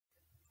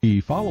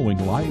The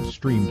following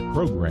live-streamed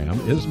program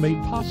is made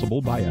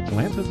possible by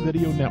Atlanta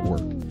Video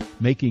Network,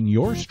 making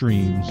your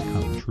streams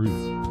come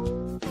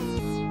true.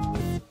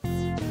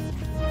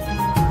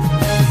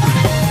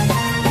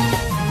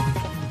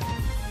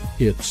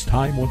 It's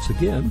time once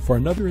again for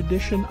another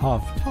edition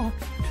of Talk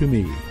to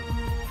Me.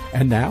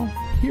 And now,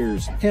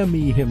 here's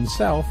Emmy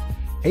himself,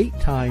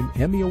 8-time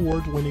Emmy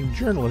Award-winning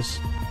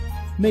journalist,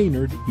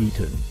 Maynard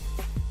Eaton.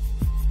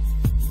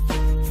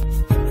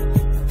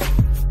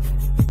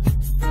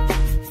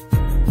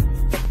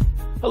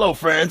 Hello,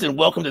 friends, and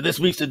welcome to this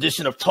week's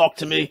edition of Talk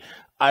to Me.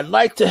 I'd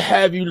like to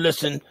have you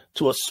listen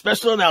to a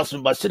special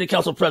announcement by City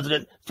Council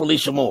President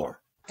Felicia Moore.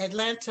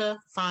 Atlanta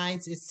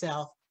finds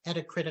itself at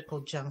a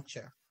critical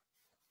juncture.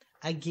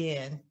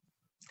 Again,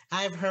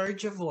 I have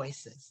heard your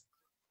voices,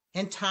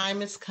 and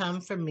time has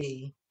come for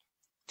me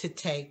to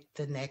take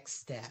the next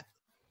step.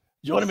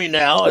 Joining me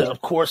now is,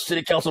 of course,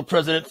 City Council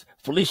President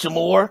Felicia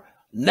Moore,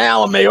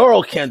 now a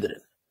mayoral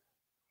candidate.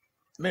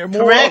 Mayor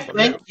Moore. Correct,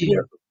 thank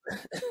you.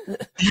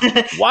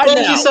 Why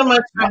Thank now? you so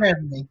much for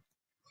having me.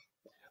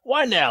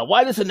 Why now?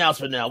 Why this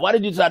announcement now? Why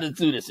did you decide to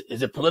do this?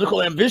 Is it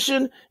political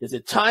ambition? Is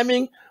it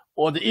timing?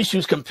 Or the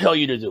issues compel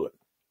you to do it?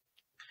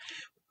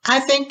 I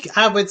think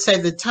I would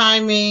say the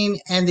timing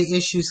and the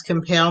issues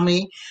compel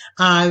me.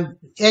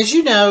 As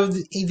you know,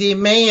 the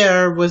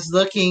mayor was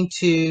looking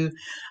to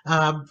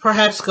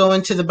perhaps go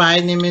into the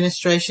Biden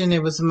administration.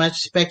 There was much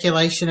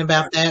speculation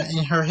about that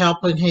and her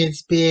help in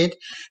his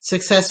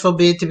successful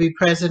bid to be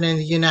president of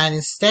the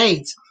United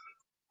States.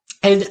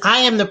 And I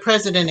am the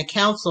president of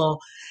council,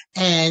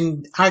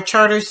 and our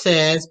charter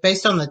says,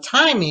 based on the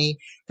timing,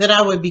 that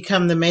I would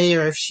become the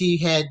mayor if she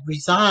had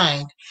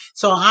resigned.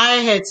 So I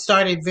had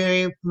started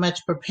very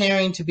much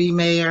preparing to be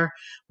mayor,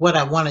 what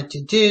I wanted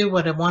to do,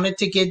 what I wanted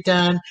to get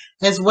done,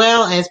 as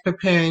well as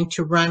preparing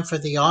to run for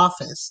the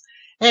office.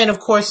 And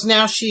of course,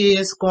 now she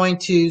is going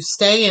to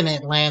stay in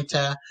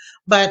Atlanta,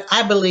 but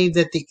I believe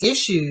that the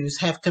issues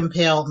have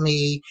compelled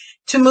me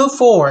to move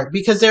forward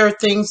because there are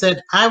things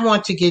that I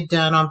want to get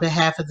done on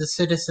behalf of the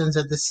citizens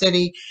of the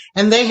city,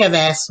 and they have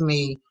asked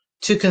me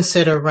to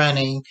consider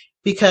running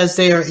because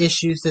there are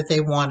issues that they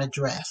want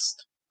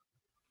addressed.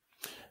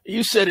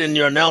 You said in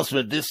your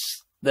announcement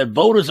that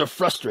voters are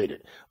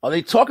frustrated. Are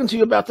they talking to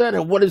you about that?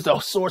 And what is the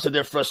source of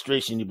their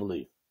frustration, you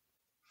believe?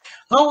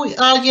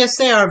 Yes,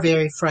 they are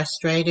very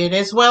frustrated,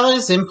 as well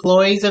as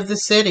employees of the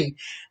city.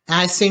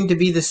 I seem to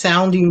be the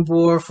sounding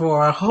board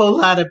for a whole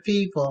lot of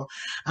people.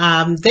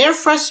 They're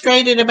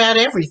frustrated about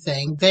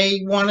everything.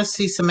 They want to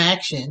see some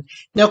action.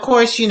 Now, of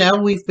course, you know,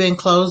 we've been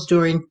closed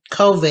during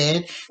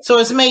COVID, so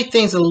it's made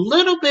things a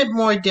little bit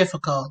more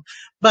difficult.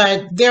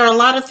 But there are a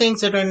lot of things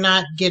that are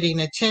not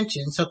getting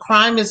attention. So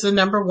crime is the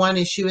number one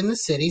issue in the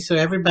city, so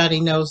everybody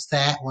knows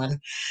that one.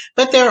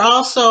 But there are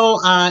also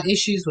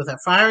issues with our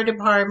fire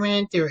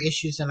department. There are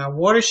issues in our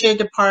watershed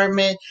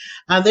department.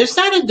 There's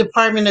not a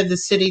department of the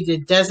city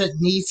that doesn't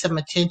need some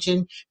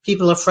attention.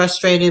 People are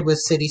frustrated with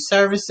city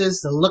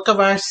services, the look of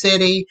our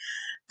city.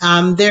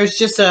 There's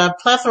just a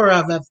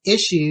plethora of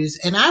issues.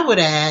 And I would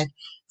add,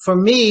 for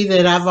me,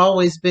 that I've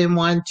always been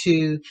one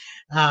to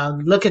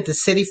look at the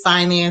city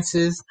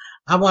finances.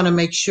 I want to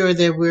make sure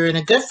that we're in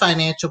a good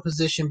financial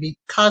position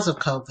because of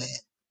COVID.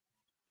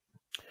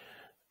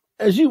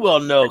 As you well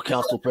know,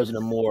 Council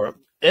President Moore,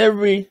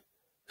 every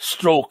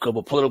stroke of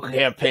a political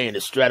campaign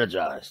is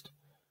strategized.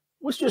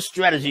 What's your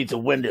strategy to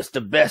win this,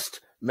 the best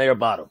Mayor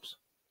Bottoms?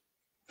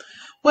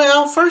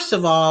 Well, first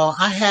of all,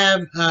 I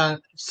have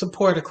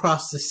support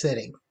across the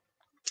city.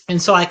 And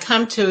so I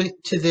come to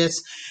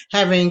this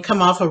having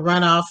come off a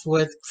runoff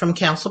from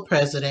Council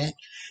President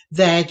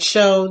that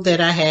showed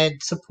that I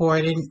had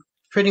support in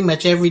pretty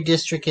much every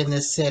district in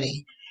this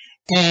city.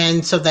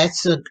 And so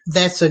that's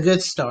a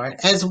good start,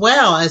 as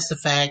well as the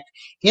fact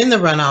in the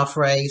runoff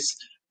race,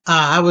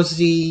 I was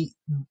the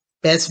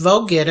best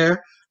vote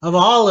getter of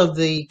all of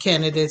the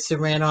candidates that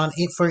ran on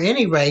for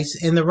any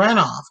race in the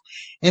runoff.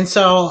 And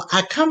so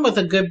I come with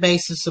a good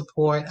base of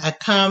support. I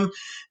come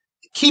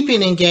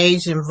keeping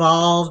engaged,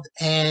 involved,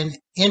 and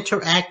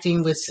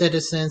interacting with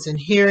citizens and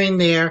hearing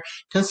their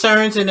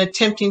concerns and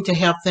attempting to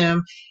help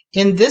them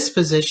in this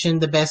position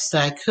the best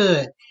I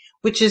could,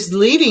 which is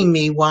leading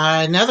me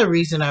why another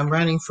reason I'm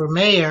running for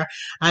mayor.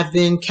 I've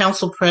been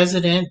council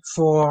president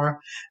for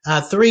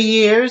 3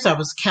 years. I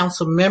was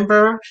council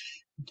member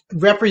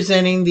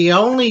representing the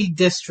only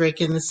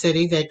district in the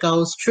city that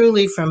goes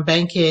truly from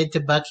Bankhead to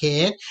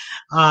Buckhead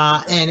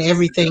and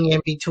everything in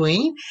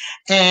between.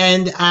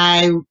 And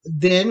I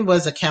then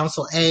was a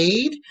council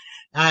aide.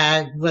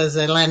 I was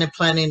Atlanta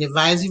Planning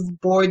Advisory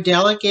Board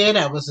delegate.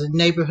 I was a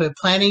neighborhood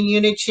planning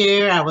unit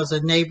chair. I was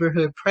a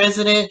neighborhood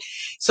president.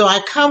 So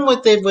I come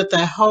with it with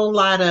a whole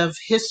lot of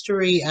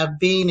history of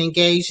being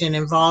engaged and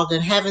involved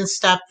and haven't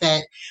stopped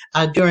that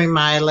during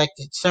my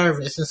elected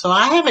service. And so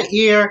I have an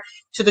ear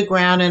to the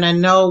ground and I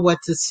know what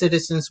the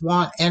citizens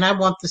want, and I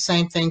want the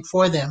same thing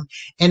for them.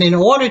 And in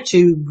order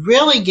to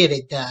really get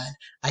it done,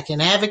 I can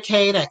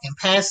advocate, I can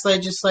pass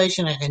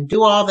legislation, I can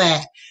do all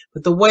that.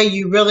 But the way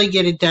you really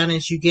get it done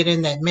is you get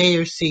in that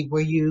mayor's seat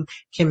where you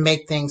can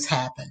make things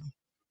happen.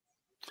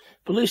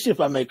 Felicia, if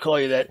I may call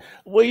you that,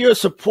 will your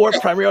support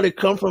primarily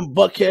come from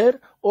Buckhead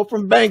or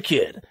from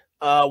Bankhead?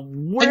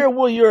 Where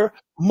will your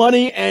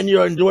money and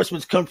your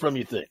endorsements come from,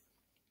 you think?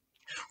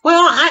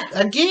 Well,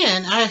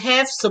 I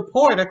have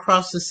support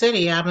across the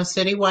city. I'm a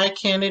citywide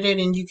candidate,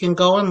 and you can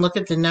go and look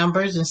at the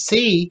numbers and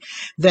see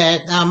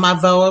that my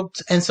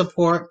votes and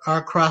support are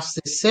across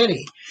the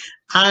city.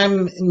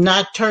 I'm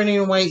not turning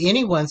away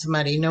anyone's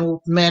money,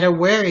 no matter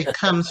where it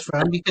comes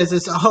from, because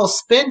it's all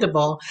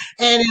spendable,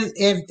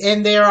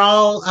 and they're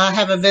all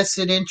have a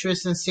vested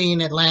interest in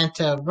seeing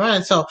Atlanta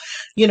run. So,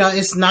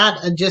 it's not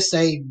just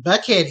a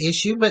Buckhead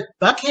issue, but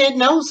Buckhead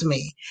knows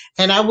me,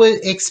 and I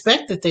would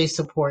expect that they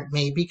support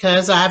me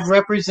because I've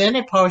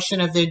represented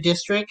portion of their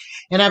district,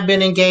 and I've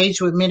been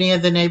engaged with many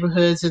of the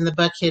neighborhoods in the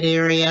Buckhead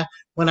area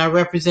when I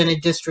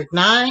represented District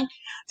 9,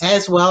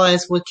 as well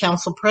as with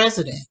Council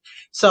President.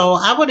 So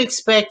I would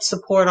expect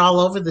support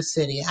all over the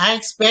city. I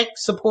expect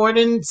support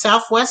in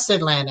Southwest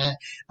Atlanta,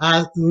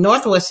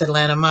 Northwest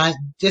Atlanta, my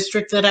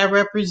district that I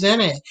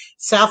represented,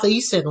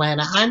 Southeast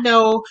Atlanta. I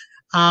know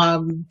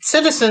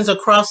citizens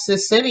across the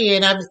city,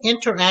 and I've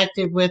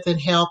interacted with and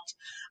helped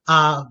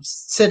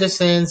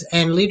citizens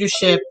and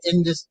leadership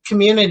in this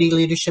community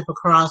leadership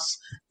across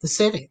the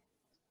city.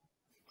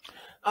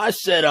 I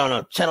said on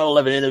a Channel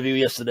 11 interview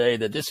yesterday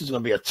that this is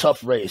going to be a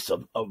tough race,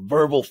 a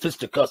verbal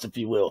fisticuffs, if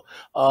you will.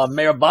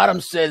 Mayor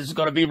Bottoms says it's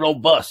going to be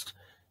robust.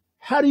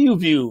 How do you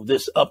view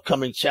this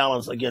upcoming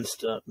challenge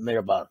against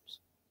Mayor Bottoms?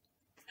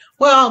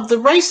 Well, the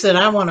race that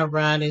I want to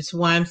run is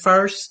one,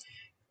 first,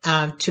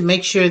 to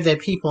make sure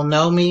that people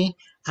know me.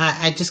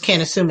 I just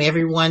can't assume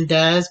everyone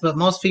does, but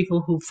most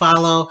people who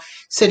follow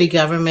city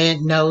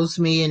government knows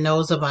me and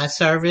knows of my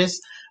service.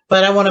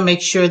 But I want to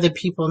make sure that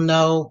people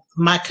know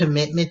my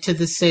commitment to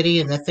the city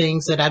and the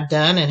things that I've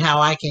done and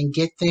how I can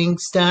get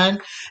things done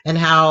and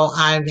how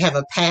I have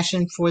a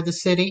passion for the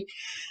city.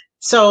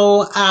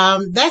 So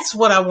that's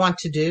what I want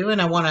to do.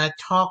 And I want to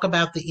talk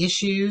about the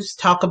issues,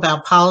 talk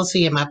about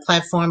policy in my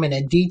platform in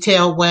a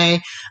detailed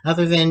way,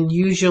 other than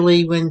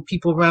usually when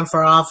people run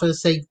for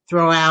office, they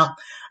throw out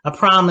a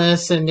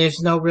promise and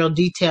there's no real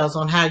details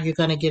on how you're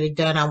going to get it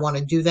done. I want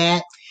to do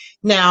that.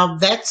 Now,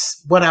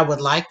 that's what I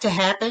would like to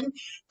happen.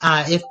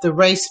 If the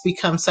race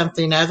becomes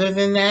something other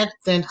than that,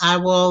 then I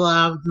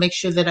will make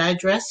sure that I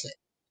address it.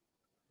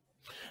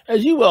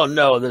 As you well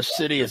know, the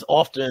city is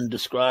often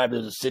described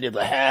as a city of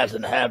the haves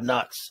and the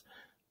have-nots.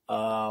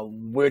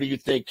 Where do you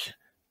think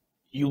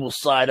you will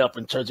side up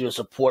in terms of your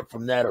support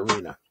from that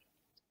arena?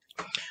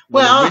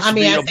 Well, I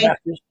mean,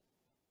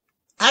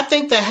 I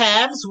think the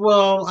haves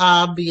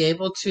will be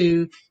able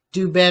to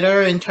do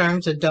better in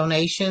terms of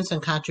donations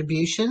and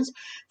contributions.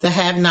 The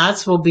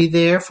have-nots will be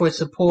there for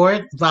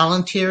support,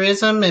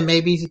 volunteerism, and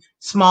maybe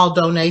small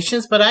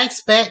donations. But I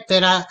expect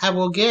that I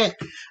will get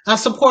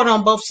support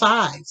on both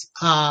sides.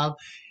 And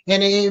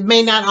it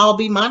may not all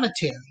be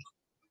monetary.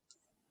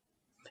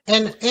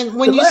 And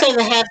when you say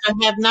the haves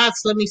and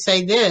have-nots, let me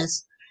say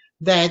this,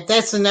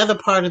 that's another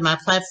part of my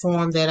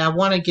platform that I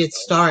want to get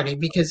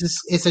started, because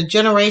it's a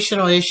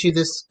generational issue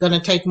that's going to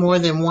take more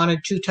than 1 or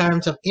 2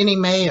 terms of any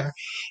mayor,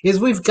 is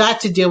we've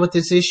got to deal with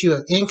this issue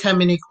of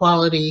income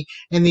inequality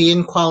and the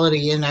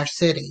inequality in our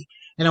city.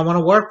 And I want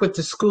to work with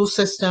the school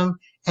system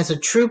as a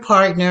true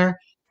partner,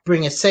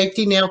 bring a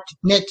safety net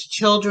to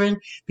children,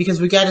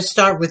 because we got to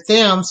start with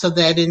them so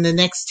that in the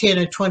next 10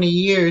 or 20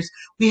 years,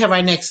 we have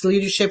our next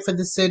leadership for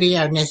the city,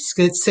 our next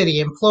good city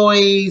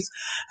employees,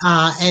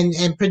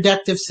 and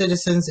productive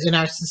citizens in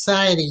our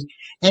society,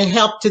 and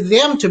help to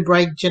them to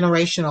break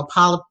generational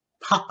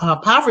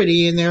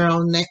poverty in their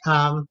own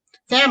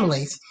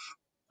families.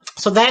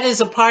 So that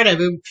is a part of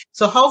it.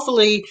 So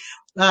hopefully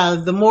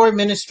the Moore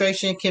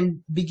administration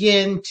can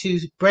begin to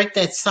break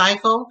that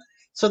cycle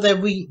so that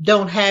we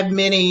don't have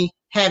many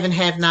have and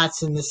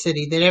have-nots in the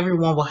city, that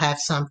everyone will have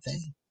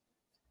something.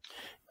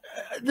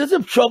 Does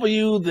it trouble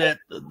you that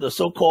the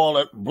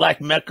so-called Black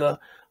Mecca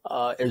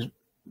is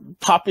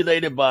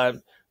populated by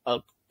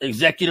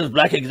executives,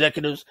 Black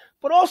executives,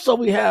 but also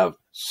we have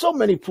so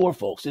many poor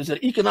folks? There's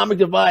an economic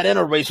divide and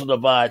a racial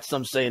divide,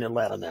 some say, in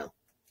Atlanta now.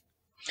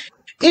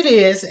 It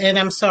is, and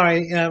I'm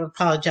sorry, I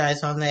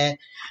apologize on that.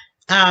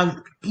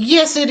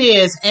 Yes, it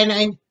is.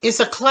 And it's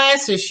a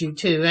class issue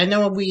too. I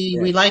know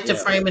we like to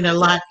frame it a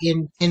lot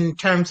in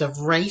terms of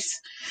race,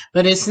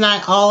 but it's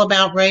not all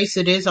about race.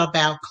 It is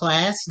about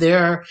class.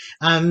 There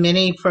are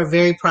many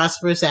very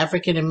prosperous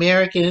African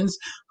Americans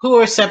who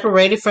are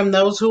separated from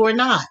those who are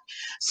not.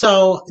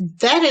 So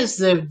that is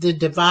the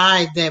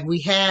divide that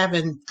we have.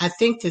 And I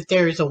think that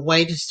there is a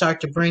way to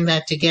start to bring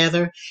that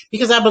together,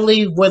 because I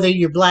believe whether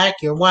you're Black,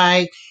 you're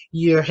white,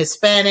 you're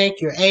Hispanic,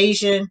 you're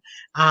Asian,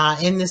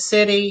 in the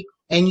city,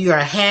 and you're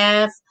a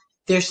have,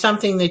 there's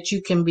something that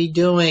you can be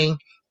doing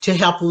to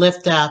help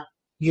lift up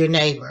your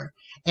neighbor.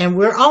 And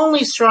we're only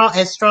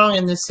as strong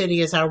in the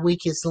city as our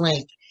weakest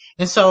link.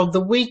 And so the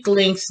weak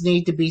links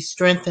need to be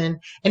strengthened,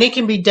 and it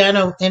can be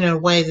done in a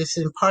way that's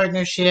in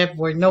partnership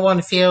where no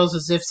one feels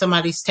as if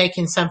somebody's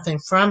taking something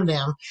from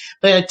them,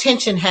 but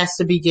attention has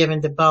to be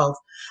given to both.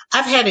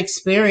 I've had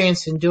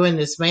experience in doing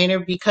this,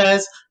 Maynard,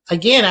 because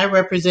again, I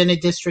represented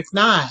District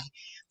 9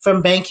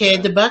 from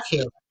Bankhead to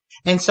Buckhead.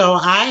 And so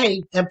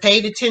I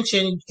paid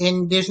attention,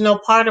 and there's no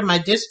part of my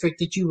district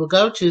that you will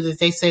go to that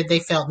they said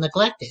they felt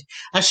neglected.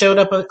 I showed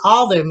up at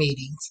all their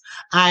meetings.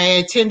 I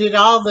attended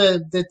all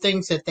the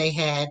things that they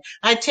had.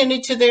 I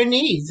attended to their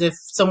needs. If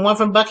someone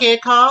from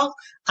Buckhead called,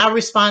 I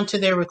respond to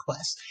their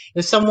request.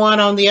 If someone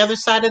on the other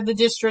side of the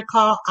district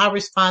called, I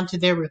respond to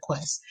their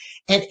request.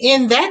 And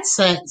in that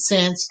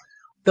sense,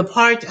 the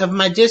part of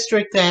my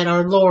district that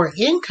are lower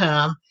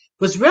income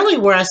was really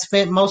where I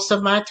spent most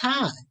of my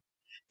time,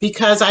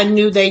 because I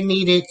knew they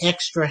needed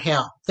extra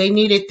help. They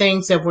needed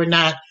things that were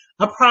not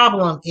a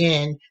problem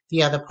in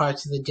the other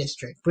parts of the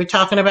district. We're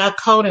talking about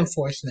code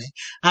enforcement.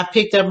 I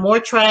picked up more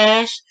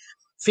trash,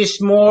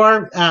 fished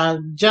more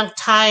junk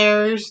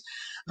tires,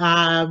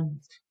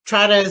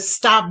 try to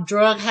stop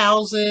drug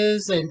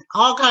houses and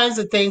all kinds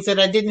of things that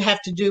I didn't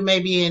have to do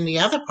maybe in the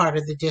other part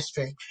of the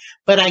district.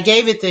 But I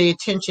gave it the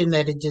attention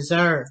that it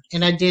deserved,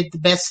 and I did the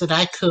best that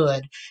I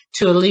could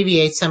to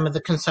alleviate some of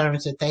the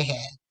concerns that they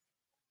had.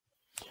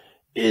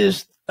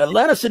 Is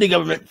Atlanta city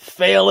government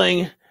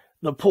failing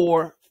the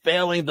poor,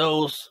 failing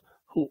those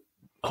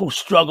who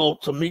struggle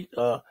to meet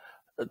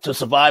to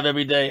survive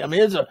every day? I mean,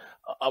 there's a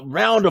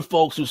round of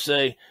folks who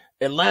say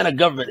Atlanta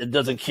government, it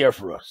doesn't care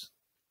for us.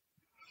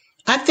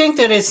 I think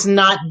that it's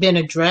not been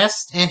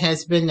addressed and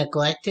has been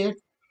neglected.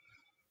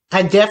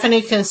 I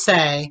definitely can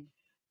say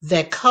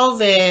that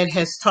COVID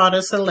has taught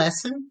us a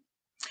lesson,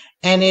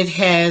 and it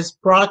has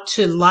brought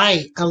to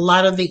light a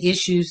lot of the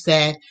issues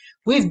that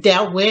we've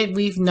dealt with,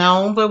 we've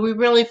known, but we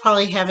really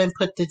probably haven't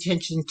put the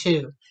attention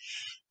to.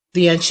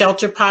 The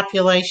unsheltered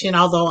population,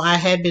 although I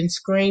had been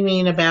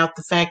screaming about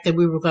the fact that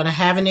we were going to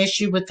have an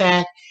issue with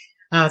that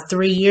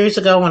 3 years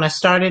ago when I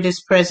started as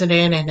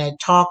president, and had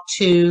talked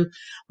to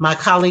my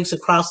colleagues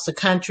across the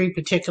country,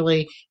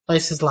 particularly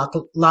places like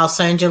Los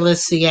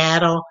Angeles,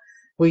 Seattle,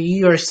 where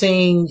you are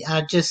seeing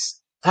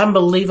just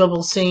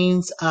unbelievable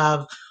scenes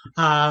of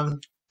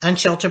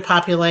unsheltered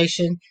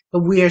population,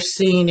 but we are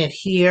seeing it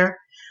here.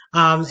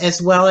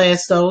 As well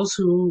as those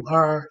who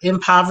are in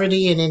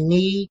poverty and in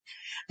need.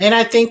 And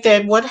I think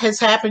that what has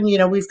happened,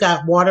 we've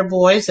got Water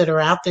Boyz that are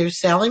out there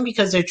selling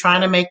because they're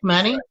trying to make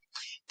money.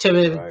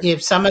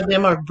 If some of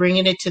them are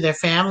bringing it to their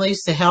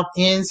families to help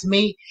ends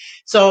meet.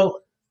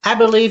 So I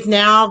believe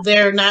now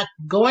they're not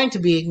going to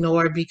be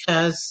ignored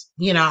because,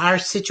 our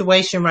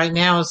situation right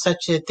now is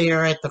such that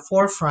they're at the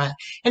forefront.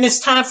 And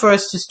it's time for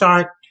us to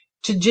start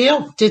to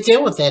deal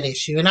with that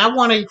issue. And I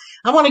want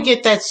to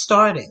get that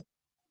started.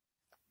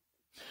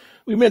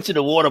 We mentioned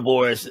the Water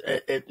Boyz.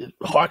 It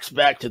harks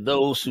back to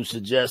those who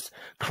suggest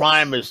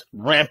crime is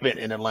rampant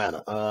in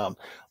Atlanta.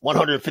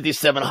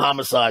 157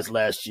 homicides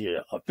last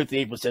year, a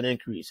 58%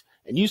 increase.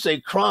 And you say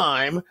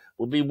crime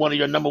will be one of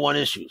your number one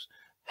issues.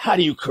 How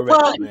do you correct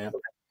that, ma'am?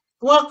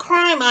 Well,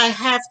 crime, I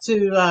have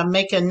to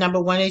make a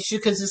number one issue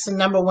because it's a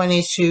number one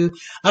issue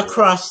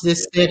across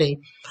this city.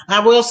 I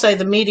will say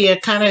the media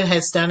kind of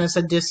has done us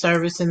a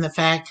disservice in the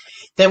fact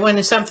that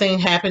when something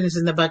happens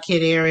in the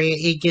Buckhead area,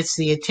 it gets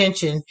the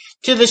attention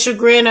to the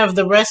chagrin of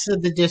the rest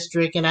of the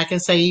district, and I can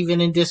say even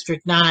in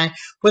District 9,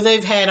 where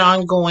they've had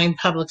ongoing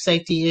public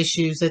safety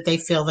issues that they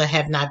feel that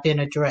have not been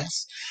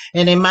addressed.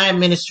 And in my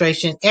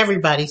administration,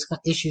 everybody's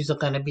issues are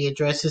going to be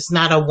addressed. It's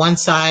not a one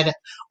side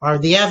or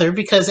the other,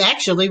 because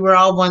actually we're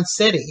all one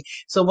city.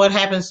 So what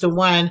happens to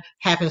one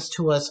happens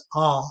to us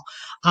all.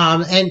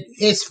 And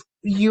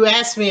you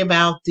asked me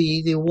about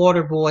the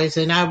Water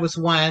Boyz, and I was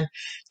one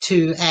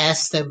to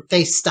ask that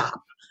they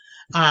stop.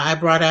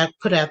 I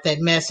put out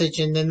that message,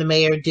 and then the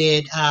mayor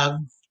did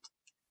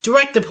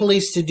direct the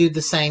police to do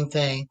the same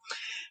thing.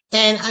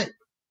 And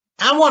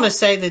I want to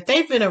say that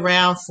they've been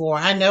around for,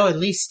 I know, at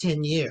least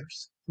 10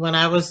 years. When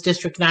I was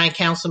District 9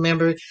 council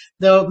member,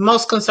 the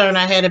most concern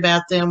I had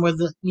about them were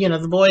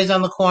the boys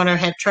on the corner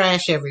had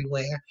trash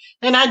everywhere.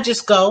 And I'd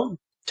just go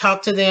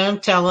talk to them,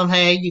 tell them,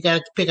 hey, you got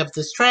to pick up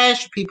this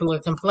trash. People are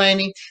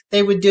complaining.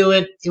 They would do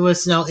it. It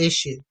was no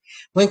issue.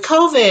 When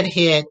COVID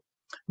hit,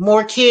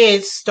 more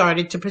kids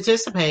started to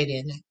participate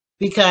in it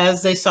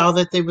because they saw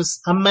that there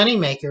was a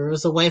moneymaker. It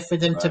was a way for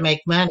them to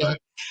make money.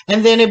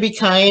 And then it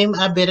became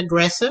a bit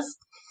aggressive,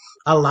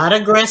 a lot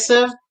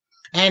aggressive.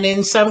 And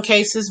in some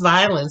cases,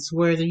 violence,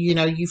 where,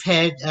 you've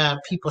had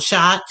people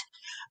shot,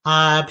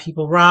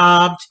 people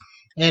robbed,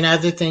 and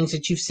other things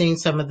that you've seen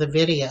some of the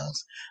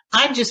videos.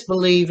 I just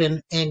believe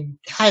in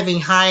having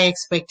high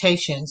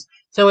expectations.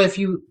 So if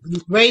you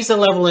raise the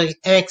level of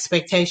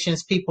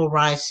expectations, people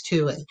rise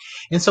to it.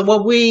 And so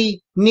what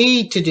we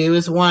need to do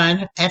is,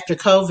 one, after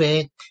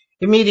COVID,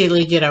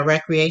 immediately get our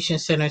recreation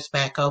centers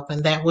back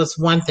open. That was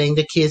one thing.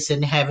 The kids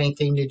didn't have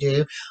anything to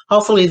do.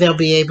 Hopefully they'll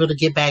be able to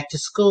get back to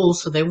school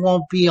so they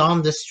won't be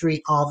on the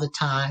street all the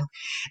time.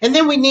 And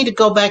then we need to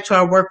go back to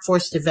our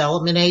workforce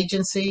development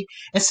agency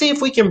and see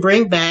if we can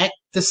bring back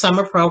the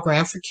summer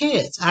program for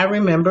kids. I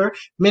remember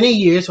many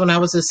years when I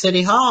was at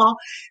City Hall,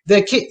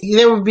 there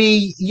would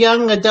be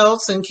young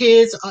adults and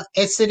kids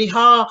at City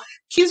Hall.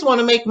 Kids want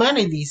to make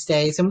money these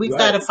days, and we've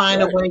got Right, to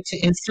find a right. way to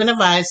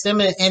incentivize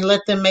them and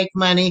let them make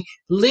money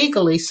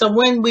legally. So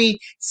when we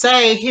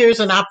say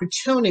here's an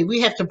opportunity, we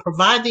have to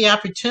provide the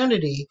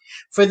opportunity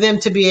for them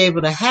to be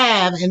able to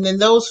have, and then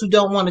those who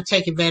don't want to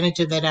take advantage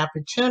of that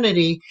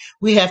opportunity,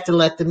 we have to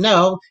let them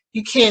know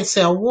you can't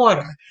sell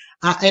water.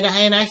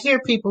 And I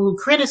hear people who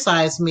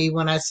criticize me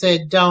when I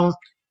said don't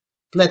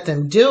let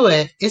them do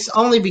it. It's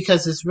only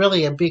because it's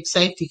really a big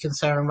safety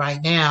concern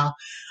right now.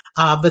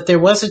 But there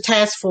was a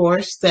task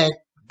force that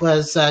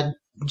was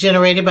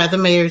generated by the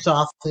mayor's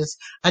office.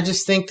 I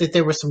just think that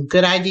there were some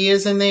good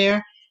ideas in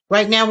there.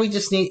 Right now, we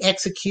just need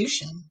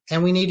execution,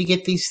 and we need to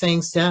get these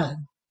things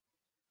done.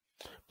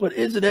 But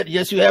isn't that,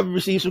 yes, you have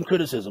received some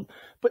criticism,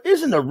 but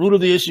isn't the root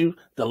of the issue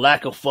the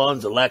lack of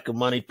funds, the lack of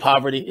money,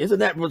 poverty? Isn't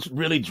that what's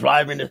really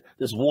driving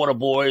this Water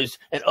Boyz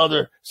and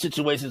other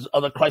situations,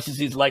 other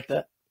crises like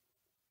that?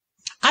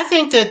 I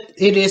think that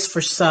it is for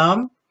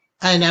some,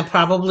 and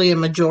probably a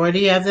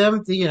majority of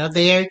them.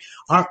 They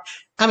are.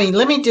 I mean,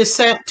 let me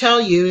just tell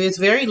you, it's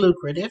very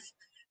lucrative.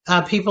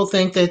 People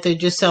think that they're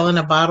just selling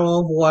a bottle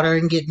of water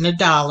and getting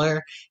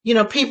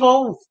 $1.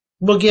 People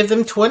will give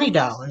them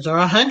 $20 or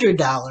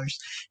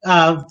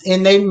 $100,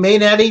 and they may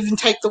not even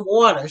take the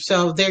water.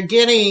 So they're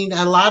getting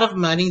a lot of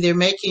money. They're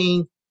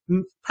making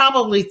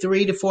probably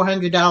 $300 to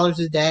 $400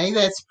 a day.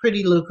 That's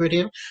pretty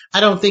lucrative. I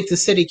don't think the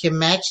city can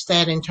match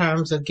that in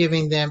terms of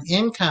giving them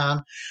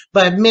income,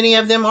 but many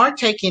of them are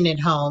taking it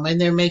home and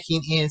they're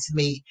making ends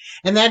meet.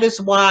 And that is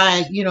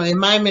why, in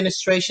my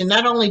administration,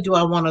 not only do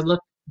I want to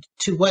look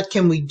to what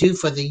can we do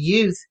for the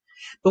youth,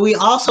 but we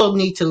also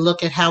need to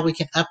look at how we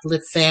can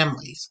uplift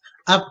families,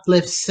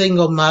 uplift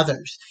single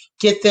mothers,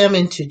 get them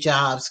into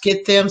jobs,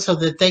 get them so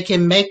that they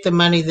can make the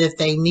money that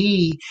they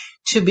need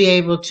to be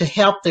able to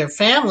help their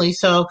family,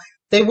 so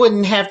they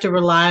wouldn't have to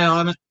rely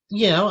on,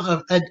 $100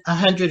 or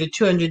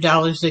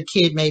 $200 a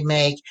kid may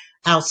make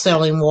out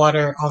selling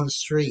water on the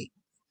street.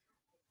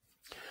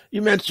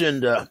 You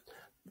mentioned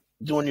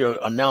during your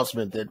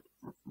announcement that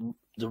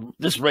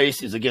this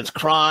race is against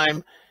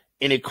crime,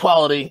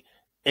 inequality,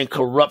 and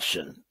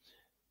corruption.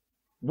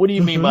 What do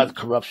you mean by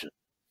corruption?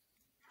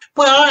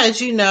 Well, as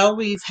you know,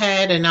 we've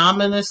had an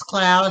ominous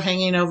cloud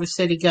hanging over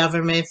city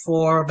government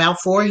for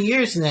about 4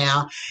 years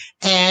now,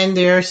 and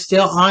there are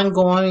still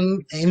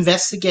ongoing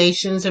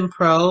investigations and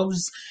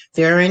probes.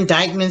 There are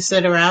indictments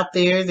that are out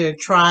there. There are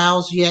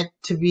trials yet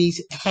to be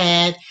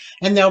had,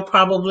 and there'll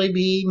probably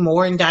be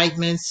more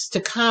indictments to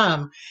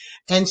come.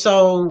 And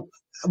so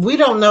we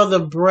don't know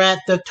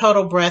the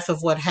total breadth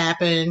of what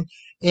happened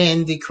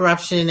in the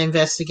corruption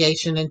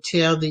investigation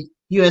until the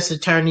U.S.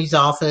 Attorney's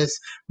Office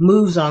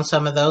moves on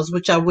some of those,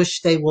 which I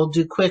wish they will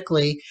do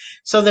quickly,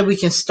 so that we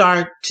can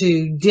start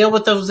to deal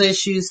with those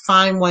issues,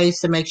 find ways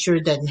to make sure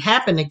it doesn't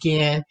happen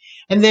again,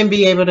 and then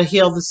be able to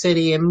heal the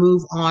city and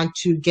move on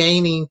to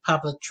gaining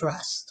public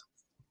trust.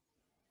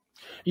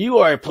 You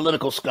are a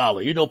political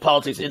scholar. You know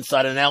politics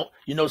inside and out.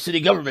 You know city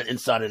government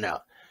inside and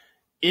out.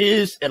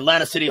 Is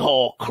Atlanta City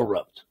Hall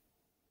corrupt?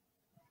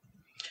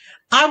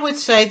 I would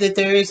say that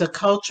there is a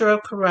culture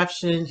of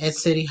corruption at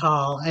City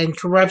Hall, and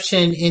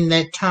corruption in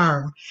that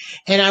term.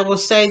 And I will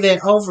say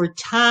that over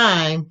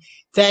time,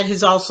 that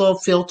has also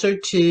filtered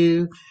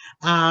to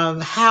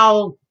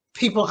how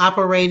people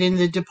operate in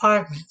the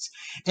departments.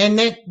 And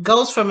that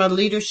goes from a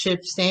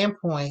leadership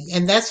standpoint.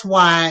 And that's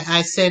why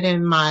I said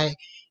in my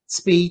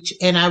speech,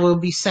 and I will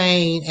be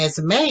saying as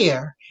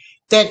mayor,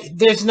 that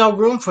there's no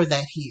room for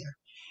that here.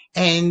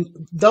 And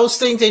those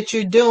things that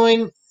you're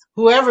doing,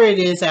 whoever it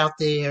is out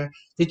there,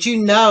 that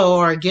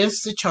are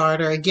against the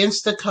charter,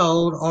 against the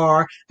code,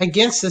 or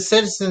against the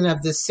citizen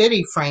of the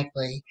city,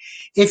 frankly,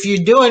 if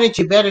you're doing it,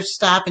 you better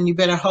stop, and you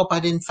better hope I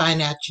didn't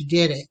find out you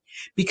did it,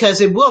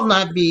 because it will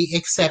not be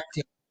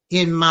accepted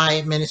in my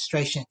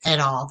administration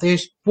at all. There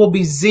will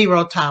be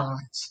zero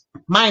tolerance,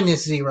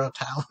 minus zero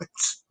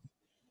tolerance.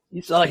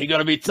 You sound like you're going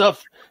to be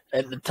tough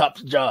at the top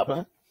job,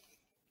 huh?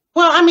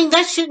 Well, I mean,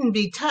 that shouldn't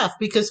be tough,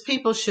 because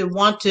people should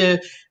want to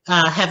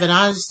have an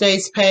honest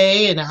day's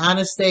pay and an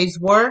honest day's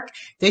work.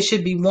 They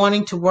should be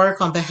wanting to work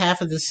on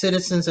behalf of the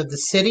citizens of the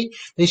city.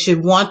 They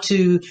should want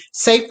to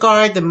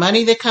safeguard the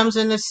money that comes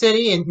in the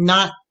city and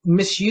not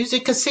misuse it.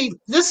 Because, see,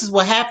 this is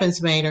what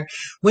happens, Maynard.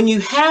 When you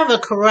have a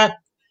corrupt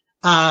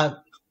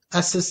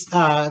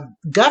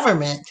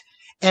government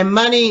and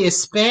money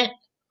is spent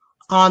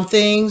on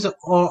things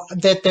or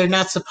that they're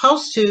not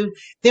supposed to,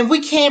 then we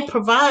can't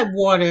provide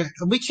water.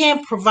 We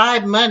can't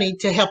provide money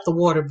to help the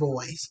Water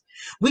Boyz.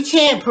 We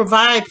can't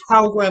provide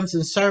programs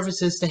and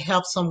services to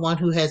help someone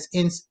who has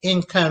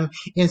income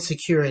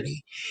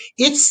insecurity.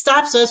 It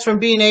stops us from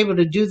being able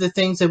to do the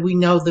things that we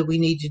know that we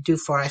need to do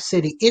for our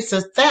city. It's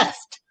a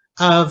theft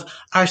of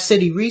our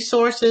city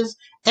resources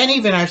and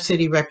even our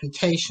city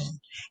reputation.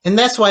 And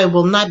that's why it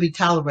will not be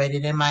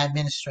tolerated in my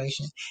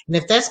administration. And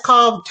if that's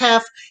called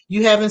tough,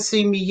 you haven't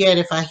seen me yet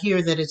if I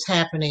hear that it's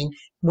happening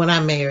when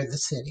I'm mayor of the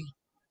city.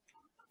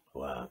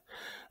 Wow.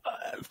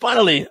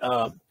 Finally,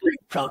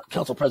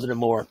 Council President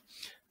Moore.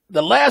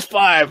 The last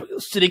 5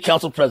 city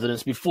council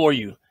presidents before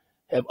you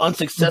have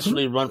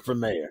unsuccessfully run for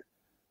mayor.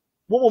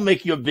 What will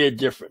make your bid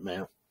different,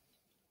 man?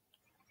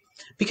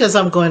 Because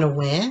I'm going to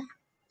win.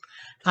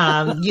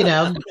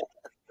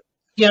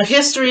 You know,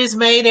 history is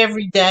made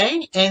every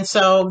day, and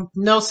so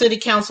no city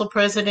council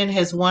president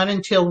has won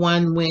until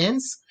one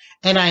wins,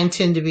 and I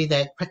intend to be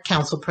that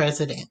council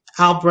president.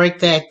 I'll break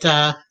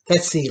that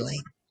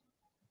ceiling.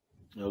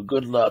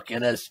 Good luck,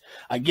 and as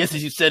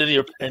you said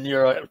in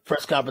your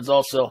press conference,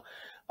 also,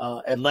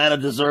 Atlanta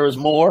deserves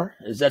more.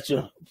 Is that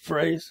your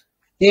phrase?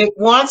 It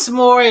wants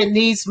more, it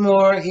needs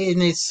more,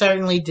 and it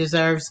certainly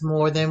deserves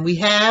more than we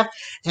have,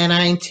 and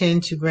I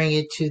intend to bring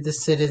it to the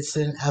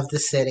citizen of the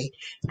city.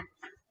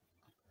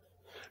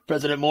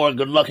 President Moore,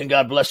 good luck and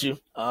God bless you.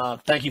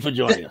 Thank you for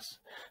joining us.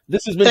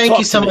 This has been Thank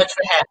you so much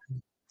for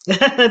having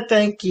me.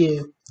 Thank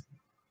you.